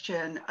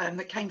question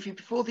that came through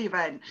before the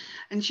event.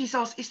 And she's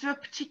asked, is there a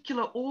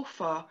particular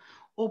author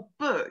or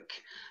book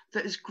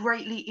that has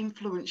greatly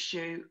influenced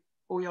you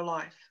or your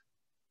life?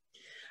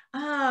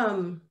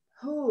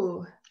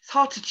 It's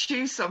hard to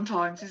choose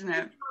sometimes, isn't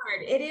it?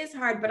 It is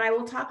hard, but I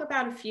will talk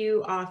about a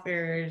few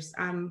authors,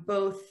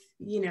 both,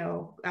 you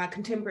know,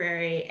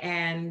 contemporary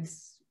and,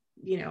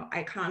 you know,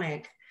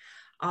 iconic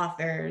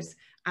authors.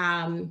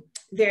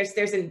 There's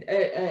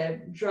a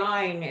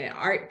drawing, an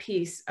art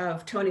piece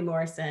of Toni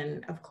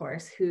Morrison, of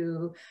course,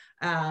 who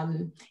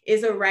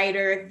is a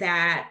writer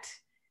that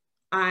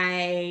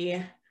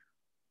I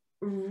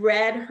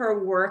read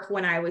her work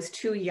when I was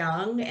too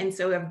young, and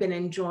so I've been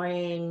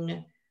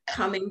enjoying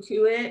coming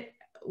to it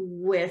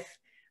with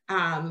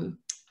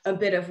a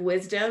bit of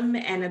wisdom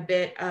and a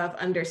bit of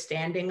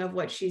understanding of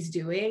what she's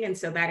doing. And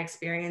so that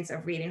experience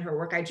of reading her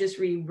work, I just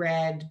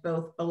reread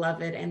both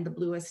Beloved and The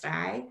Bluest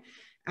Eye,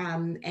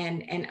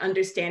 and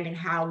understanding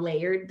how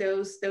layered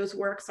those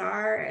works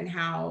are and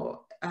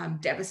how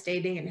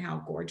devastating and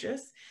how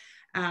gorgeous.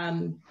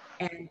 And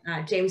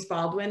James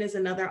Baldwin is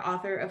another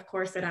author, of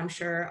course, that I'm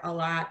sure a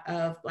lot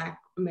of Black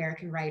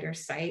American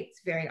writers cite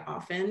very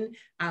often.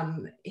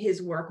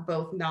 His work,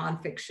 both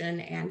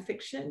nonfiction and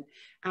fiction.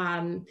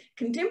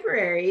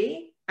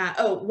 Contemporary,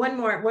 one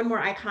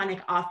more iconic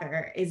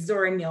author is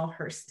Zora Neale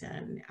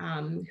Hurston,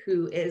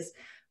 who is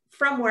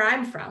from where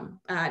I'm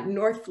from,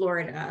 North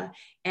Florida.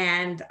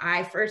 And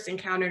I first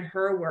encountered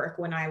her work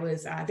when I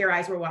was, Their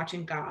Eyes Were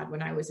Watching God,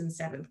 when I was in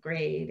 7th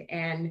grade.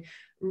 And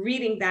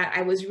reading that,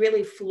 I was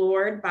really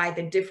floored by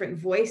the different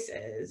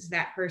voices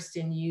that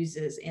Hurston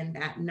uses in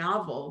that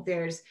novel.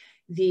 There's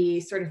the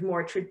sort of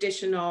more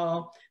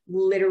traditional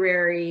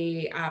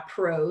literary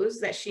prose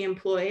that she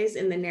employs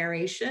in the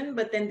narration,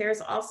 but then there's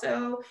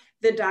also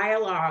the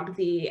dialogue,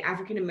 the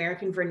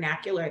African-American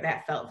vernacular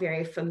that felt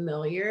very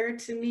familiar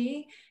to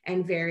me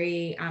and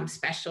very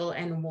special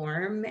and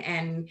warm,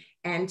 and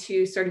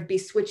to sort of be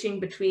switching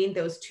between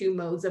those two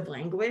modes of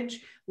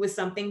language was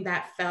something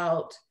that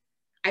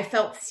I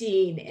felt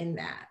seen in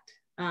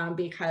that,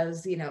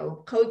 because, you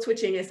know, code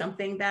switching is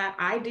something that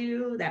I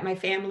do, that my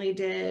family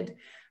did.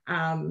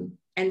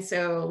 And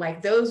so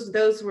like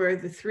those were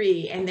the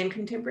three. And then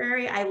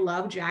contemporary, I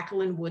love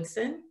Jacqueline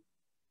Woodson.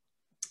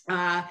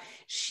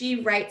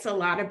 She writes a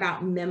lot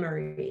about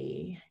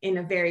memory in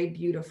a very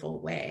beautiful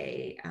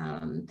way.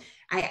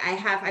 I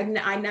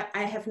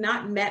have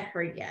not met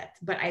her yet,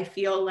 but I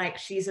feel like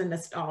she's a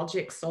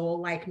nostalgic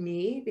soul like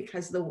me,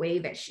 because the way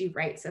that she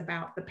writes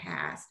about the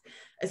past,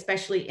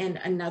 especially in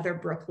Another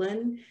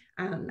Brooklyn.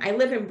 I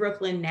live in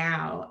Brooklyn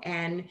now,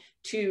 and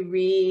to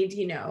read,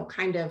 you know,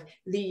 kind of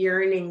the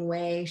yearning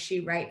way she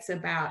writes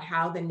about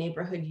how the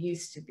neighborhood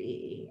used to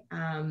be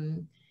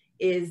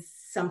is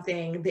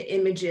something, the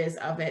images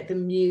of it, the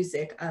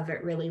music of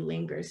it really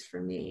lingers for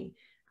me.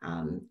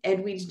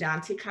 Edwidge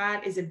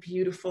Danticat is a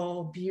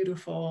beautiful,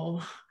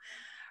 beautiful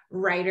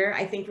writer.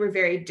 I think we're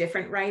very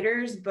different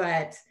writers,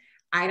 but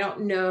I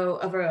don't know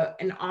of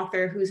an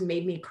author who's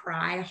made me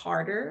cry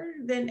harder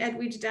than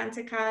Edwidge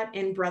Danticat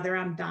in Brother,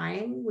 I'm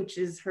Dying, which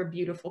is her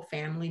beautiful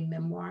family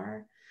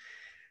memoir.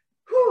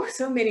 Whew,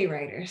 so many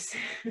writers.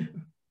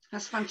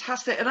 That's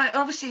fantastic. And I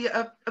obviously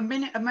a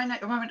moment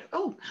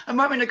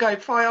ago,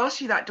 before I asked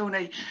you that,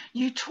 Dawnie,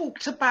 you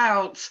talked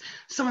about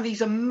some of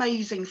these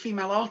amazing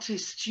female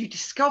artists you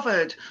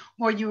discovered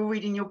while you were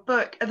reading your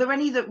book. Are there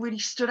any that really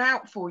stood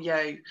out for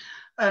you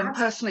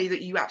personally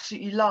that you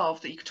absolutely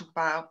love that you could talk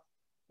about?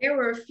 There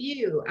were a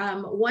few.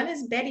 One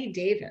is Betty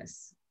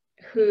Davis,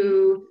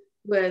 who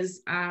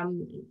was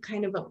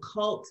kind of a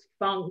cult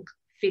funk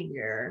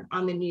figure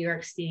on the New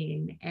York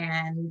scene.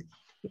 And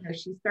you know,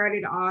 she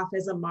started off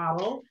as a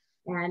model,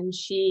 and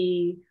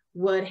she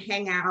would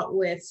hang out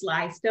with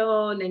Sly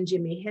Stone and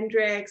Jimi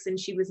Hendrix, and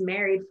she was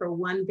married for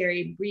one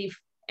very brief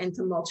and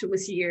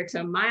tumultuous year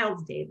to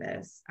Miles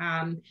Davis.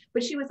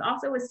 But she was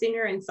also a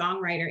singer and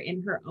songwriter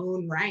in her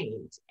own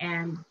right.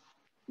 And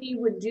she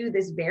would do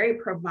this very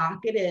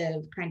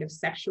provocative kind of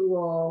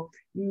sexual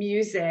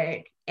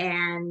music,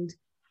 and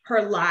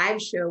her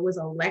live show was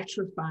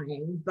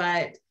electrifying,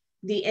 but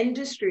the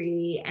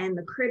industry and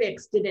the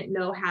critics didn't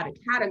know how to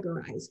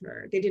categorize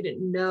her. They didn't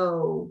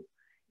know,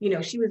 you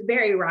know, she was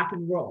very rock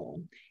and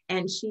roll,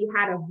 and she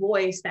had a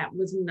voice that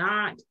was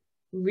not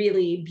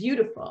really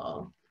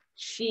beautiful.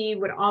 She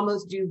would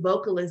almost do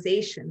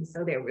vocalization.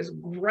 So there was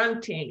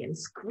grunting and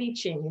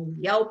screeching and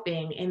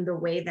yelping in the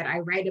way that I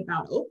write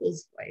about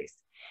Opal's voice.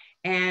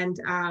 And,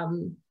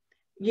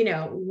 you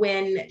know,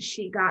 when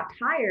she got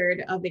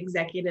tired of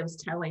executives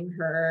telling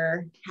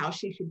her how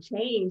she should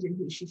change and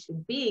who she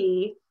should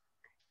be,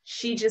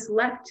 she just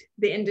left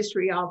the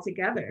industry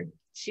altogether.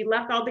 She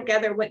left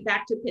altogether, went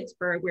back to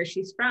Pittsburgh, where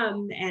she's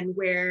from, and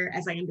where,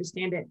 as I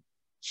understand it,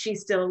 she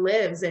still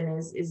lives and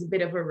is a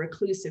bit of a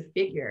reclusive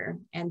figure.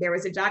 And there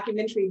was a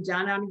documentary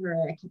done on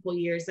her a couple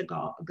years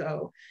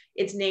ago.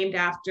 It's named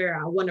after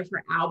one of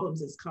her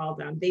albums. It's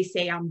called They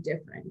Say I'm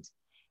Different.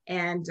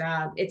 And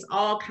it's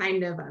all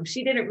kind of,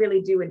 she didn't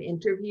really do an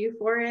interview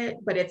for it,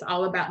 but it's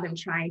all about them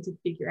trying to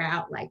figure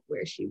out like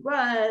where she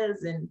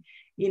was and,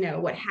 you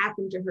know, what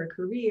happened to her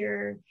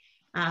career.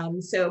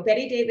 So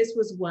Betty Davis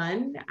was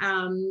one.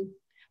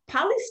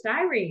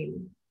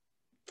 Polystyrene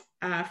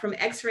from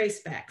X-Ray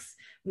Specs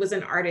was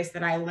an artist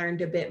that I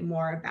learned a bit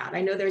more about.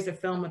 I know there's a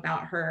film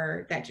about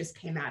her that just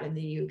came out in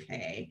the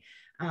UK,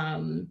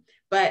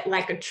 but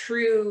like a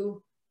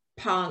true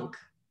punk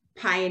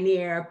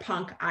pioneer,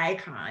 punk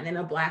icon, and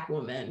a Black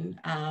woman.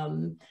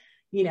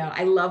 You know,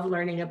 I love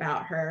learning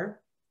about her.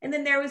 And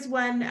then there was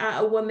one,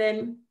 a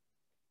woman,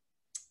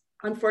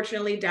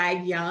 unfortunately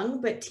died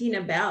young, but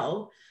Tina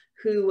Bell,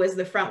 who was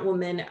the front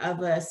woman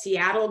of a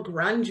Seattle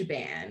grunge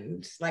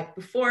band, like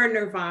before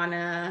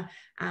Nirvana,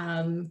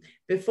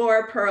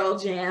 before Pearl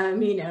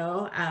Jam, you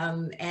know,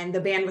 and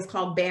the band was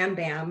called Bam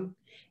Bam.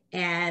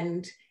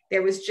 And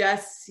there was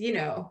just, you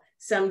know,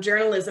 some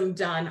journalism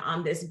done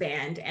on this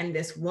band and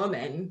this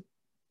woman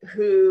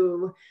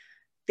who,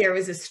 there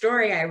was a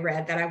story I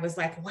read that I was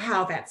like,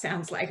 wow, that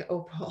sounds like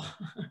Opal,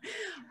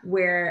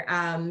 where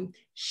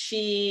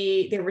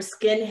there were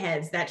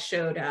skinheads that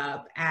showed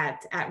up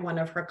at one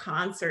of her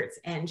concerts,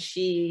 and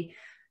she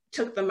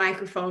took the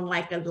microphone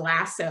like a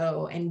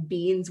lasso and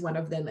beans one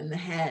of them in the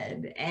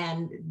head.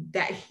 And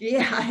that,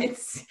 yeah,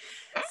 it's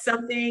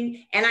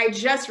something, and I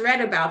just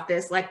read about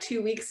this like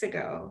 2 weeks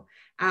ago.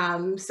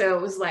 So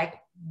it was like,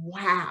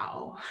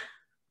 wow,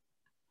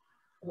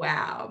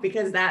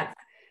 because that's,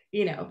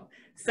 you know,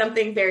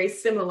 something very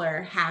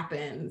similar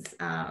happens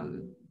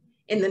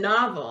in the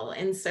novel.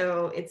 And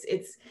so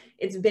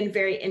it's been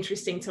very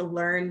interesting to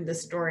learn the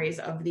stories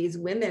of these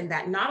women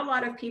that not a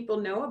lot of people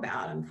know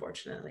about,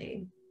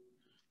 unfortunately.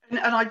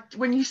 And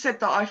when you said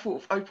that, I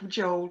thought of Opal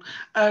Joel.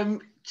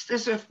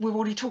 We've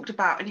already talked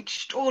about an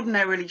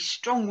extraordinarily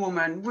strong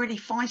woman, really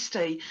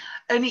feisty,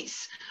 and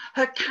it's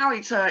her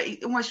character.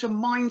 It almost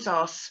reminds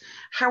us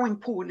how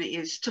important it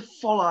is to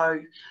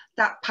follow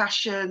that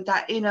passion,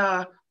 that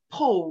inner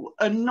pull,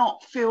 and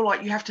not feel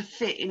like you have to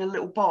fit in a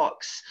little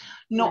box,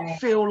 not Right.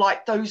 feel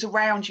like those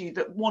around you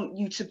that want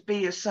you to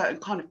be a certain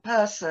kind of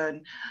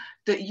person,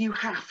 that you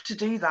have to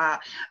do that.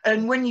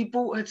 And when you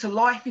brought her to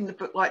life in the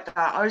book like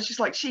that, I was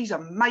just like, she's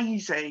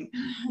amazing,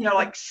 you know,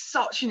 like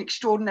such an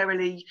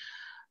extraordinarily,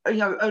 you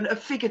know, a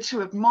figure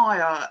to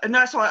admire. And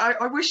that's why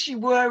I wish she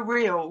were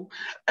real,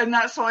 and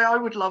that's why I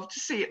would love to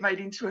see it made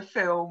into a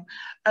film,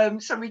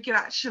 so we can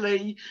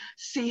actually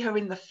see her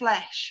in the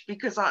flesh,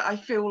 because I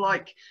feel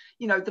like,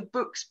 you know, the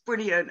book's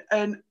brilliant,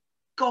 and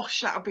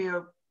gosh, that would be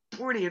a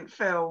brilliant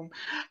film.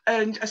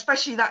 And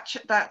especially that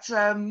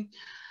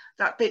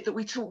bit that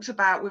we talked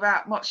about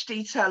without much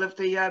detail of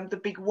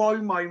the big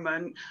woe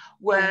moment,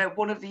 where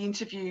one of the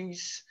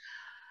interviews,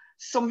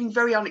 something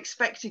very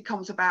unexpected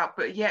comes about,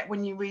 but yet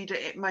when you read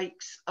it, it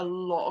makes a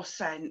lot of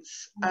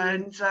sense.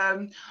 And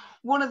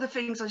one of the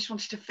things I just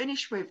wanted to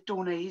finish with,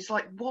 Dawnie, is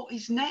like, what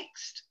is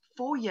next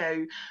for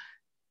you?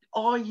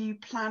 Are you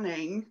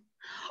planning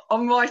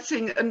on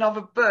writing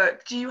another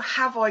book? Do you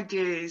have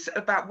ideas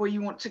about where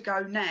you want to go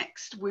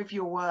next with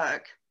your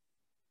work?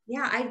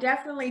 Yeah, I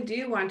definitely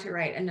do want to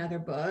write another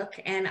book.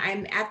 And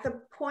I'm at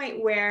the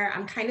point where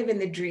I'm kind of in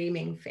the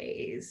dreaming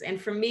phase. And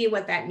for me,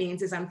 what that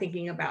means is I'm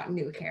thinking about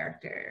new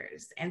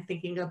characters and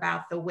thinking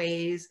about the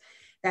ways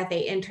that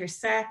they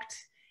intersect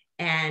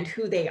and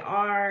who they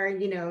are,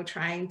 you know,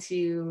 trying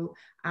to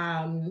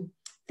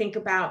think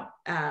about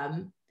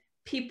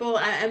people.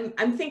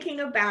 I'm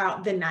thinking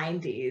about the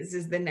 90s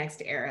is the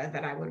next era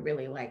that I would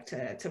really like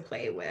to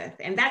play with.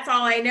 And that's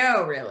all I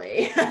know,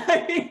 really.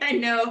 I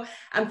know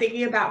I'm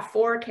thinking about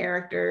 4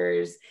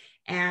 characters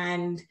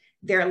and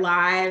their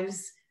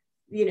lives,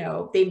 you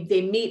know, they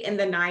meet in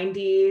the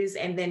 90s,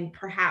 and then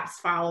perhaps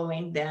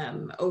following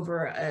them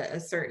over a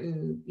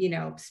certain, you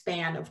know,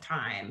 span of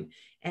time.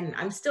 And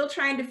I'm still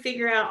trying to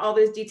figure out all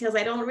those details.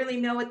 I don't really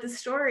know what the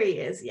story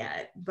is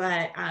yet,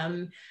 but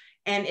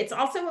And it's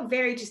also a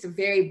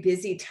very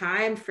busy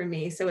time for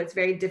me. So it's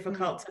very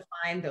difficult to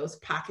find those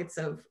pockets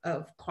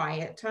of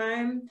quiet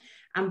time.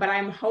 But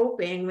I'm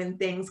hoping when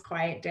things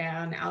quiet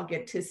down, I'll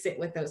get to sit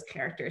with those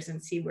characters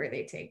and see where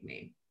they take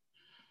me.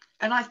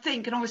 And I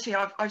think, and obviously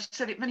I've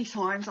said it many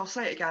times, I'll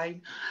say it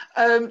again,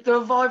 the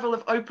revival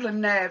of Opal and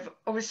Nev,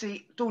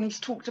 obviously Dawnie's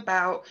talked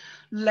about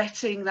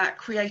letting that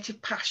creative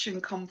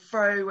passion come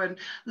through and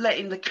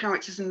letting the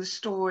characters in the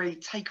story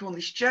take her on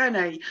this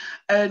journey.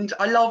 And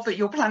I love that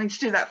you're planning to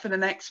do that for the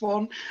next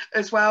one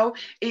as well.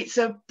 It's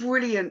a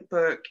brilliant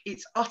book.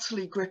 It's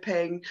utterly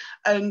gripping.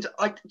 And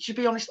to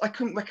be honest, I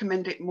couldn't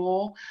recommend it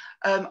more.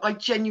 I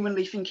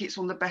genuinely think it's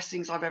one of the best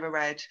things I've ever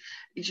read.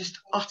 It's just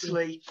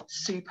utterly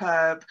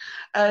superb.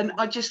 And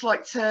I'd just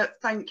like to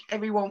thank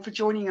everyone for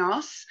joining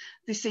us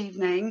this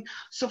evening.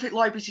 Suffolk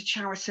Library is a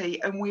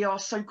charity, and we are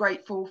so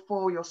grateful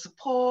for your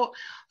support,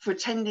 for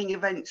attending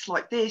events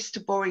like this, to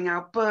borrowing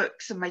our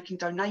books and making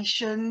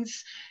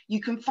donations.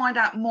 You can find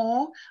out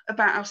more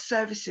about our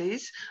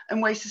services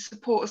and ways to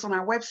support us on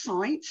our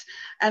website.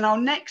 And our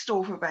next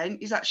author event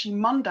is actually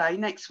Monday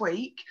next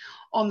week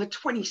on the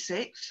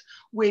 26th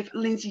with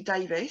Lindsay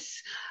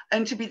Davis.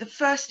 And to be the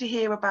first to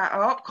hear about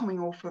our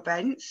upcoming author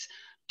events,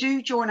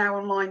 do join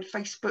our online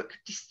Facebook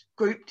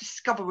group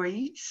Discover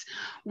Reads,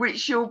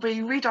 which you'll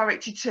be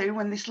redirected to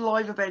when this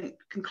live event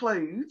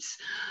concludes.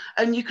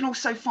 And you can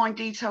also find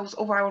details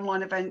of our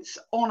online events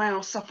on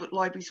our Suffolk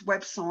Library's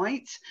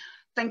website.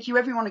 Thank you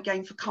everyone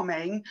again for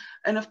coming.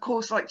 And of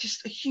course, like,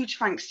 just a huge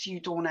thanks to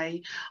you,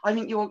 Dawnie. I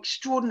think you're an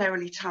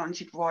extraordinarily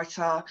talented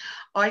writer.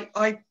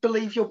 I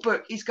believe your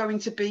book is going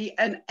to be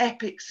an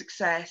epic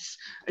success,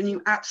 and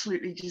you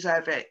absolutely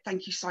deserve it.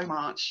 Thank you so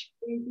much.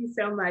 Thank you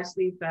so much,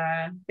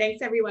 Lisa.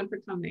 Thanks everyone for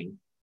coming.